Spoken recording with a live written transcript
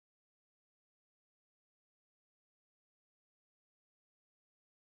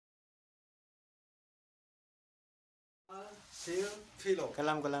Pillow.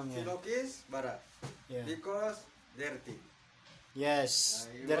 Kalam, yeah. Pillow is bara. Yeah. Because dirty. Yes,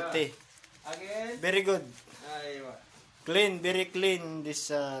 Aywa. dirty. Again. Very good. Aywa. Clean, very clean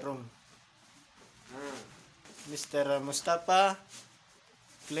this room. Mr. Mustafa,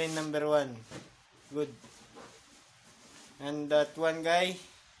 clean number 1. Good. And that one guy,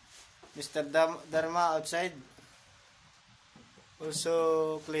 Mr. Dharma outside,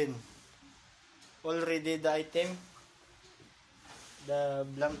 also clean. Already the item, the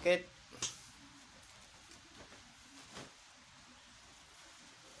blanket.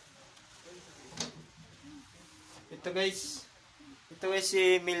 Ito guys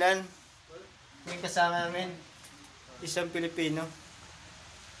si Milan. May kasama namin. Isang Pilipino.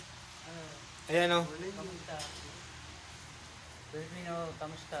 Ayan o. Kamusta? Pilipino,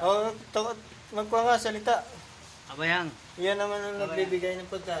 kamusta? Oh, magkuha ka, salita. Abayang. Yan naman ang nagbibigay ng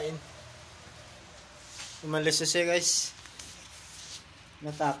pagkain. Umalis na siya guys.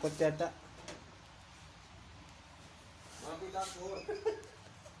 Natakot yata.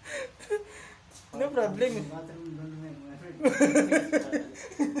 No problem.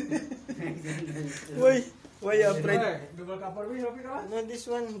 Why you afraid? No, this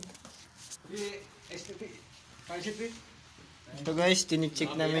one. Ito guys,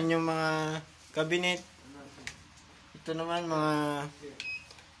 tinicheck namin yung mga cabinet. Ito naman mga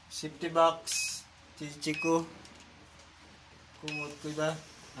safety box. Tinicheck ko. Kumot ko ba?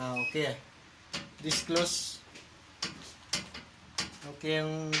 Okay. This close. Okay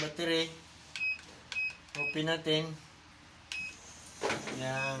yung battery. Open natin.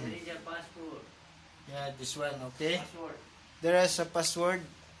 Yan. There is a passport. Yeah, this one, okay? Password. There is a password,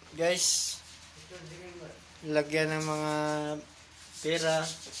 guys. Lagyan ng mga pera.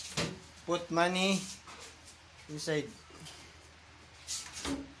 Put money inside.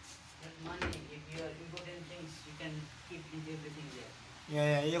 That money, if you are important things, you can keep everything there.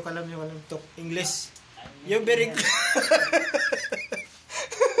 Yeah, you kalam talk English. You very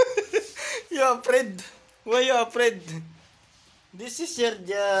You afraid? Why you afraid? This is your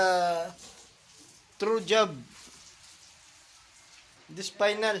true job. This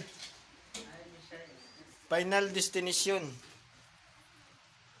final destination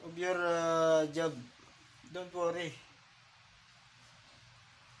of your job. Don't worry.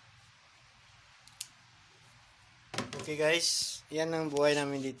 Okay guys, yan ang buhay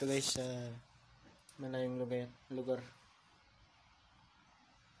namin dito guys sa malayong lugar.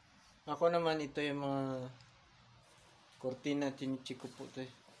 Ako naman ito yung mga kortina, tinicheck ko po ito.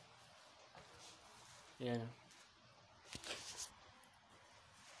 Yan.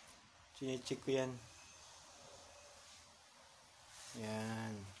 Tinicheck ko yan.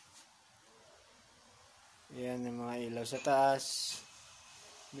 Yan. Yan ang mga ilaw sa taas.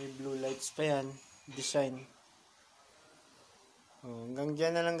 May blue lights pa yan. Design. Hanggang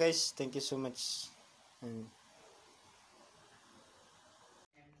dyan na lang guys. Thank you so much. And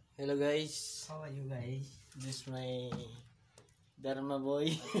hello guys. How are you guys? This is my Dharma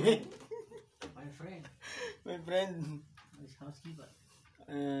boy. My friend. My friend. This housekeeper.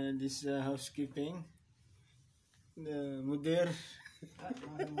 This housekeeping. The mudir.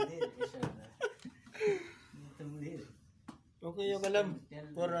 Okay, yung alam.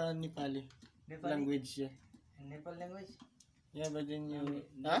 For Nepali. Language, yeah. Nepal language? Yeah, but then you...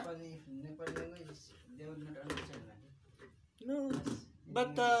 Nepal language, they would not understand. No.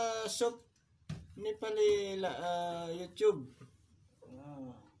 But so Nepali YouTube.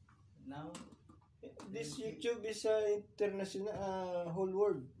 Now This YouTube is international, whole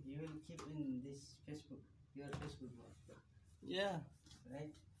world. you will keep in this Facebook, your Facebook, Yeah.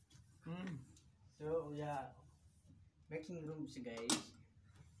 right? So we are making rooms, guys.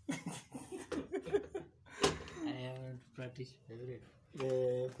 I have to practice favorite.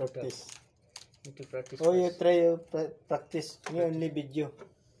 practice. Need to practice. Oh, you try practice. You only video.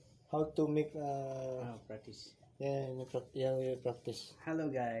 How to make practice. yeah, you practice.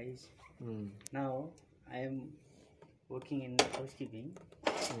 Hello, guys. Now I am working in housekeeping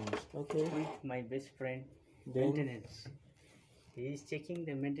Okay. with my best friend. Then? Maintenance. He is checking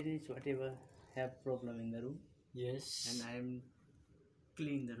the maintenance, whatever have problem in the room, Yes. and I am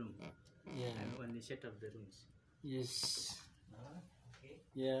clean the room. Yeah. I am only set up the rooms. Yes. Okay.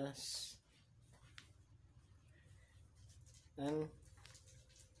 Yes. And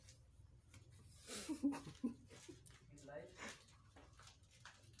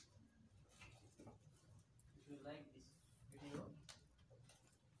If you like this video,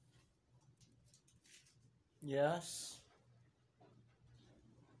 yes.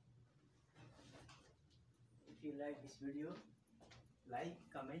 if you like this video, like,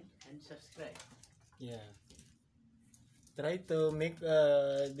 comment, and subscribe. Yeah. try to make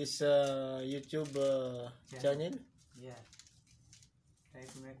this YouTube channel. Yeah. Try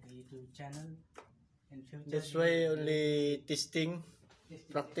to make a YouTube channel in future. That's why only testing,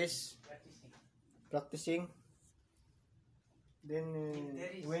 practice, Practicing. practicing. Then If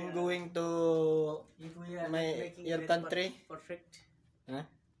there is, when going to If we are my not making your very country, perfect, huh?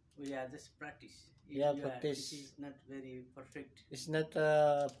 we are just practice. If Yeah, you practice. This is not very perfect. It's not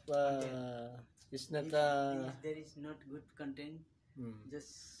it's not If there is not good content, hmm.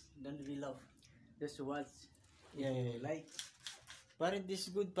 just don't be love. Just watch. Yeah, yeah, yeah. Like. Pare, this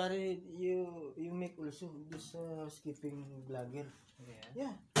good. Pare, you make also this skipping vlogger. Yeah.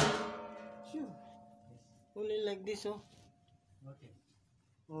 Yeah, sure. Only like this, oh. Okay.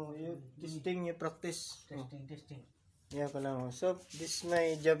 Oh, you testing, you practice. Oh. Testing. Yeah, pala mo. So, this is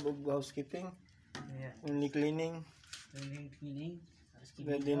my job of housekeeping. Yeah. Only cleaning. Cleaning.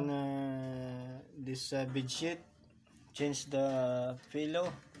 But then this bed sheet, change the pillow,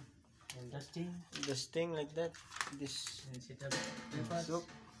 And dusting. dusting like that. This And set up papers. soap.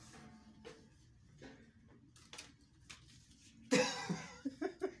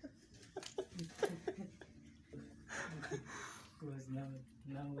 Because now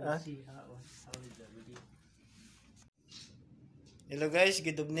we'll Huh? see how is the video. Hello guys,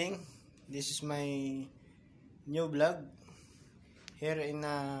 good evening. This is my new vlog here in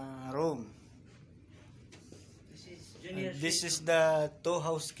Rome. This is junior. This is the two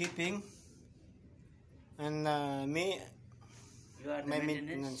housekeeping and me, You are the my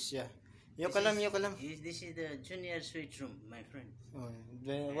maintenance. maintenance. Yeah. You kalam. This is the junior suite room, my friend. Oh,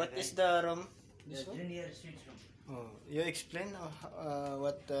 what is the room? The This one? junior suite room. Oh, you explain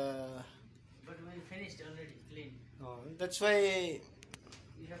what. But we finished already clean. Oh, that's why.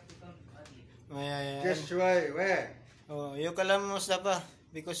 You have to come early. Yeah. Guess why? Where? Oh, you kalam Mustafa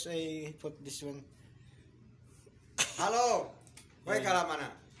because I put this one. Halo. Why kala mana?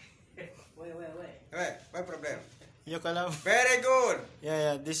 Wait. Why problem? You kalam. Very good.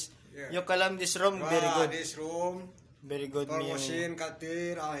 Yeah. This. Yeah. You kalam this room very good. This room. Very good. Promotion,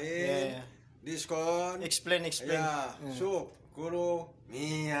 katir, ahin. Yeah. Discount. Explain. Yeah. Yeah. Soup. Kuro.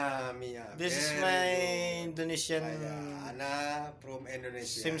 Mia. This is Very my good. Indonesian Ana from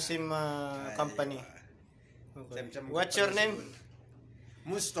Indonesia. Sim company. Okay. Sim What's your name?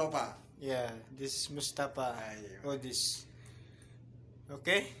 Mustafa. Yeah, this is Mustafa. Ayun. Oh, this.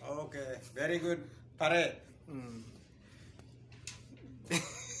 Okay? Okay. Very good. Pare. Mm.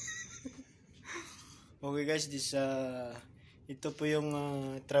 Okay guys, this ito po yung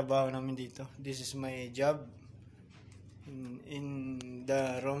trabaho namin dito. This is my job in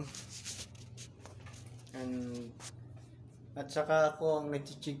the room. And at saka ako ang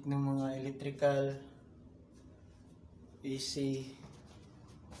nag-check ng mga electrical, AC.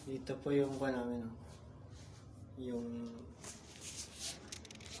 Dito po yung pa namin. Yung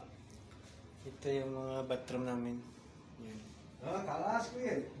ito yung mga bathroom namin. Yan. Kalas ko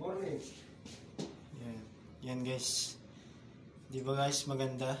yun. Morning. Yan guys. Di ba guys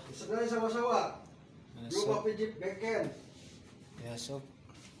maganda? Sebenarnya sama-sama. So, Yung pijit beken. yeah, so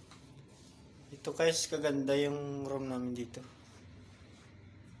ito guys kaganda yung room namin dito.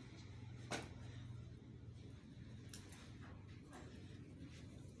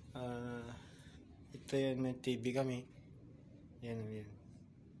 Ito yun, may TV kami. Yan.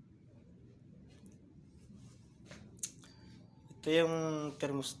 Ito yung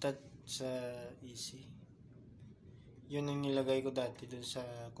thermostat sa AC. Yun ang nilagay ko dati dun sa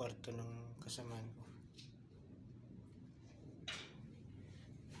kwarto ng kasamaan ko.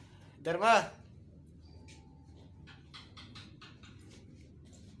 Dharma!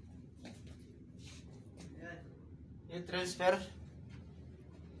 You transfer?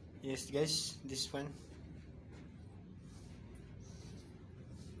 Yes guys, this one.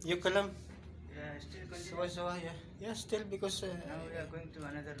 You kalam? Yeah, still continue. So yeah, still because Now we are going to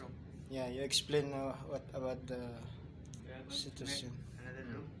another room. yeah, you explain what about the We are going situation. to make another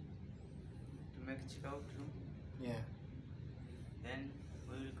room. To make a check-out room. Yeah. Then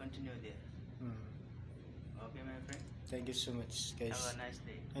we will continue there. Mm. Okay, my friend. Thank you so much, guys. Have a nice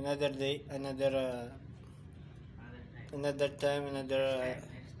day. Another day, Another time. another time, Next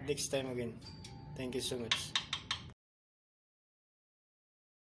time. next time again. Thank you so much.